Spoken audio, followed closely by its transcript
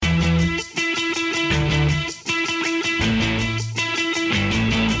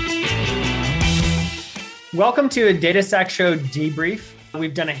Welcome to a DataStack Show debrief.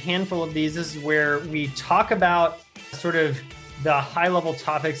 We've done a handful of these. This is where we talk about sort of the high-level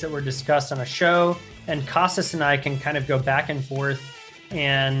topics that were discussed on a show, and Kostas and I can kind of go back and forth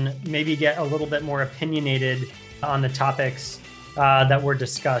and maybe get a little bit more opinionated on the topics that were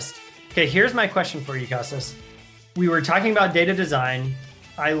discussed. Okay, here's my question for you, Kostas. We were talking about data design.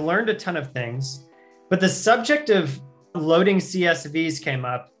 I learned a ton of things, but the subject of loading CSVs came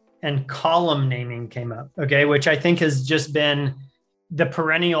up and column naming came up, okay, which I think has just been the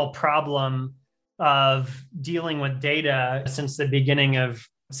perennial problem of dealing with data since the beginning of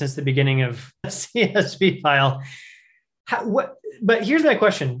CSV file. But here's my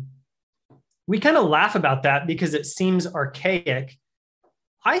question. We kind of laugh about that because it seems archaic.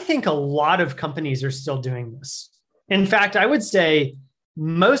 I think a lot of companies are still doing this. In fact, I would say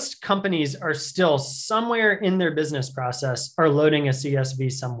most companies are still somewhere in their business process are loading a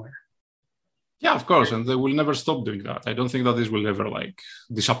CSV somewhere. Yeah, of course. And they will never stop doing that. I don't think that this will ever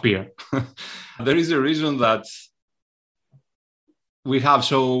disappear. There is a reason that we have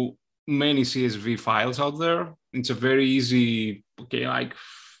so many CSV files out there. It's a very easy,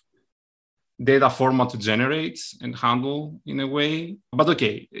 data format to generate and handle in a way. But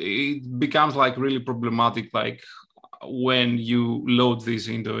it becomes really problematic, when you load this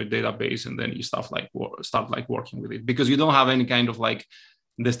into a database and then you start working with it, because you don't have any kind of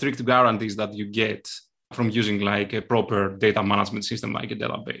the strict guarantees that you get from using a proper data management system like a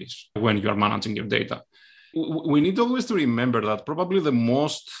database when you are managing your data. We need always to remember that probably the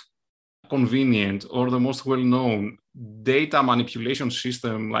most convenient or the most well-known data manipulation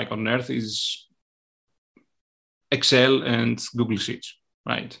system on Earth is Excel and Google Sheets,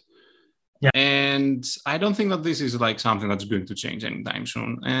 right? Yeah. And I don't think that this is something that's going to change anytime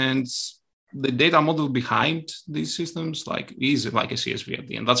soon. And the data model behind these systems is a CSV at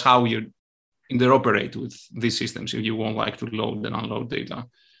the end. That's how you interoperate with these systems if you want to load and unload data.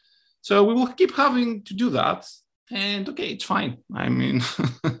 So we will keep having to do that. And it's fine. I mean,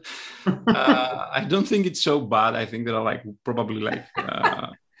 I don't think it's so bad. I think there are probably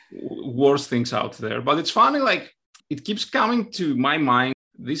worse things out there. But it's funny, it keeps coming to my mind,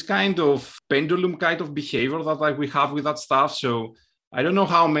 this kind of pendulum kind of behavior that we have with that stuff. So I don't know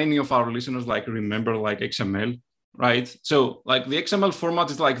how many of our listeners remember XML, right? So the XML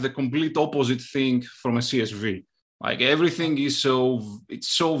format is the complete opposite thing from a CSV. Everything is it's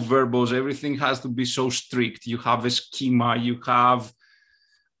so verbose. Everything has to be so strict. You have a schema, you have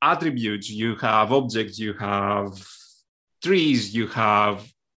attributes, you have objects, you have trees, you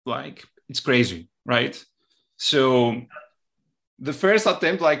have it's crazy, right? So the first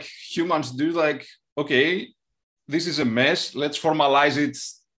attempt humans do this is a mess. Let's formalize it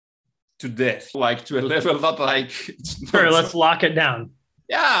to death, to a level that sure, let's lock it down.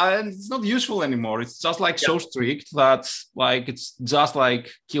 Yeah, and it's not useful anymore. It's just so strict that it's just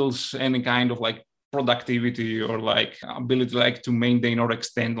kills any kind of productivity or ability to maintain or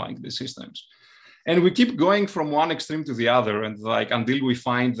extend the systems. And we keep going from one extreme to the other, and until we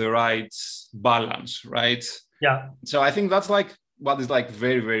find the right balance, right? Yeah. So I think that's what is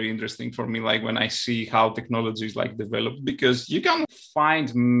very, very interesting for me, when I see how technology is developed, because you can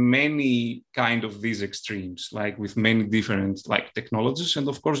find many kind of these extremes, with many different technologies. And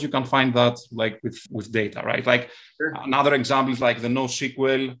of course you can find that with data, right? Sure. Another example is the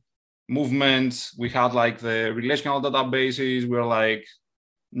NoSQL movement. We had the relational databases. We're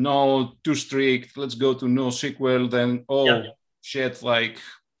no, too strict. Let's go to NoSQL. Then, shit,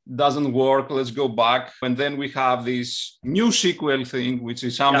 doesn't work, let's go back. And then we have this new SQL thing, which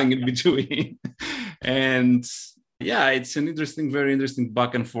is something in between. And it's an very interesting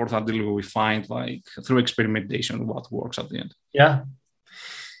back and forth until we find through experimentation what works at the end. Yeah.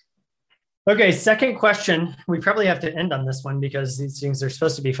 Okay, second question. We probably have to end on this one because these things are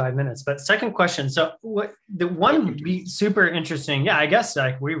supposed to be 5 minutes. But second question. So the one would be super interesting. Yeah, I guess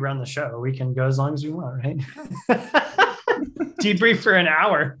we run the show. We can go as long as we want, right? Debrief for an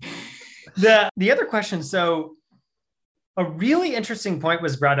hour. The other question, so a really interesting point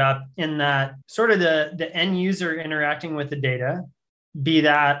was brought up in that sort of the end user interacting with the data, be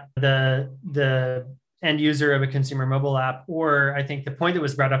that the end user of a consumer mobile app, or I think the point that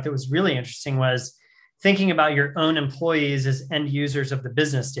was brought up that was really interesting was thinking about your own employees as end users of the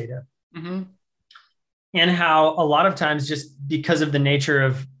business data. Mm-hmm. And how a lot of times, just because of the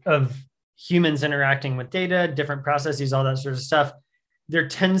nature of humans interacting with data, different processes, all that sort of stuff, there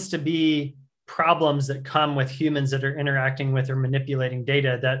tends to be problems that come with humans that are interacting with or manipulating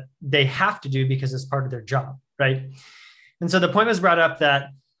data that they have to do because it's part of their job, right? And so the point was brought up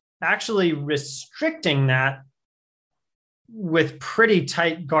that actually restricting that with pretty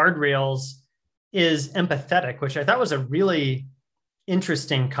tight guardrails is empathetic, which I thought was a really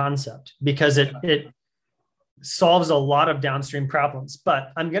interesting concept because it solves a lot of downstream problems.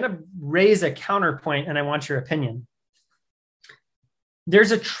 But I'm going to raise a counterpoint and I want your opinion.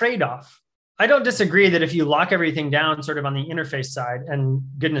 There's a trade-off. I don't disagree that if you lock everything down sort of on the interface side, and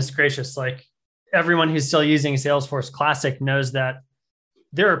goodness gracious, like everyone who's still using Salesforce Classic knows that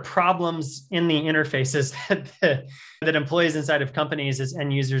there are problems in the interfaces that employees inside of companies as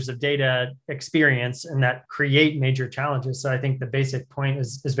end users of data experience and that create major challenges. So I think the basic point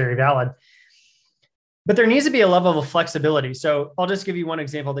is very valid. But there needs to be a level of flexibility. So I'll just give you one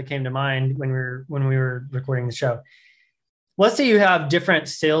example that came to mind when we were recording the show. Let's say you have different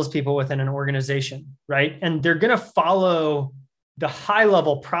salespeople within an organization, right? And they're going to follow the high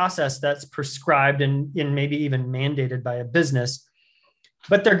level process that's prescribed and maybe even mandated by a business,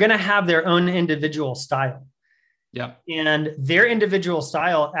 but they're going to have their own individual style. Yeah. And their individual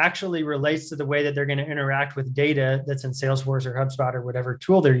style actually relates to the way that they're going to interact with data that's in Salesforce or HubSpot or whatever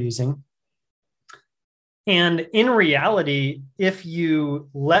tool they're using. And in reality, if you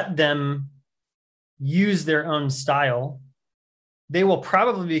let them use their own style, they will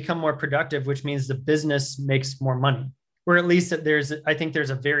probably become more productive, which means the business makes more money, or at least I think there's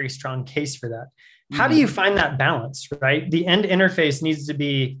a very strong case for that. How do you find that balance, right? The end interface needs to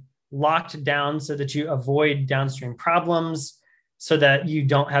be locked down so that you avoid downstream problems, so that you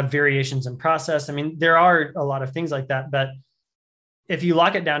don't have variations in process. I mean, there are a lot of things like that, but if you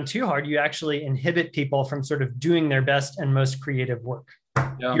lock it down too hard, you actually inhibit people from sort of doing their best and most creative work.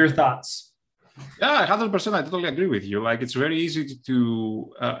 Yeah. Your thoughts? Yeah, 100%. I totally agree with you. Like, it's very easy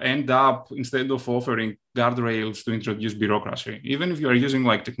to end up, instead of offering guardrails, to introduce bureaucracy, even if you are using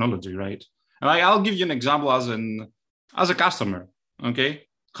like technology, right? And I'll give you an example as a customer, okay?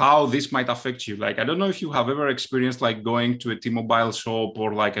 How this might affect you. Like, I don't know if you have ever experienced like going to a T-Mobile shop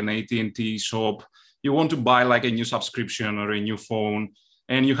or like an AT&T shop. You want to buy like a new subscription or a new phone,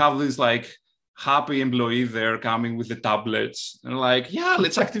 and you have this like happy employee there coming with the tablets and like, yeah,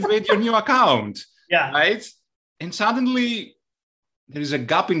 let's activate your new account. Yeah. Right. And suddenly there is a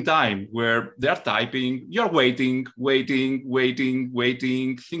gap in time where they're typing, you're waiting.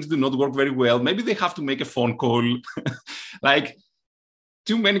 Things do not work very well. Maybe they have to make a phone call. Like,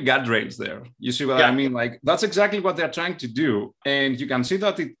 too many guardrails there. You see what I mean? Like, that's exactly what they're trying to do. And you can see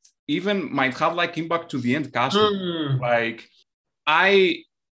that it even might have like impact to the end customer. Like,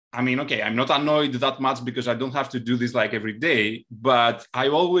 I mean, okay, I'm not annoyed that much because I don't have to do this like every day, but I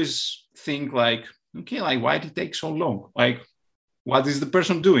always think like, okay, like, why did it take so long? Like, what is the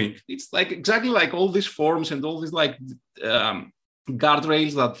person doing? It's like exactly like all these forms and all these like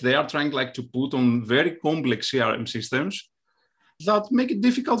guardrails that they are trying like to put on very complex CRM systems that make it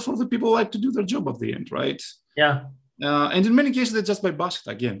difficult for the people like to do their job at the end, right? Yeah. And in many cases, they just bypass it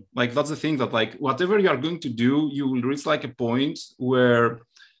again. Like, that's the thing, that like whatever you are going to do, you will reach like a point where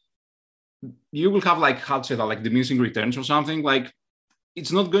you will have like, how to say that, like diminishing returns or something. Like,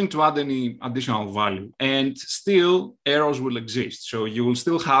 it's not going to add any additional value, and still errors will exist. So you will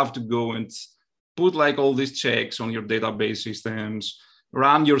still have to go and put like all these checks on your database systems,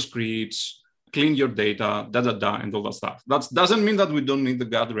 run your scripts, clean your data, and all that stuff. That doesn't mean that we don't need the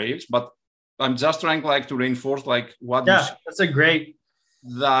guardrails, but I'm just trying like to reinforce like what. Yeah, that's a great.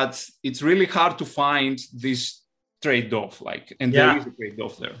 That it's really hard to find this trade-off, like, and there is a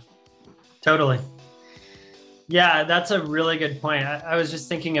trade-off there. Totally. Yeah, that's a really good point. I was just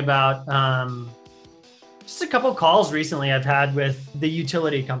thinking about just a couple calls recently I've had with the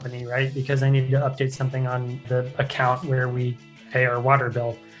utility company, right? Because I needed to update something on the account where we pay our water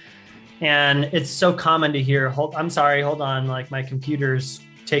bill. And it's so common to hear, I'm sorry, hold on, like my computer's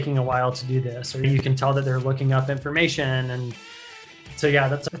taking a while to do this. Or you can tell that they're looking up information. And so, yeah,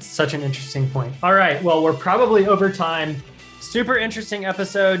 that's such an interesting point. All right, well, we're probably over time. Super interesting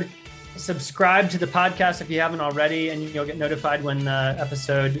episode. Subscribe to the podcast if you haven't already, and you'll get notified when the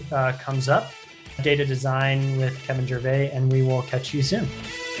episode comes up. Data Design with Kevin Gervais, and we will catch you soon.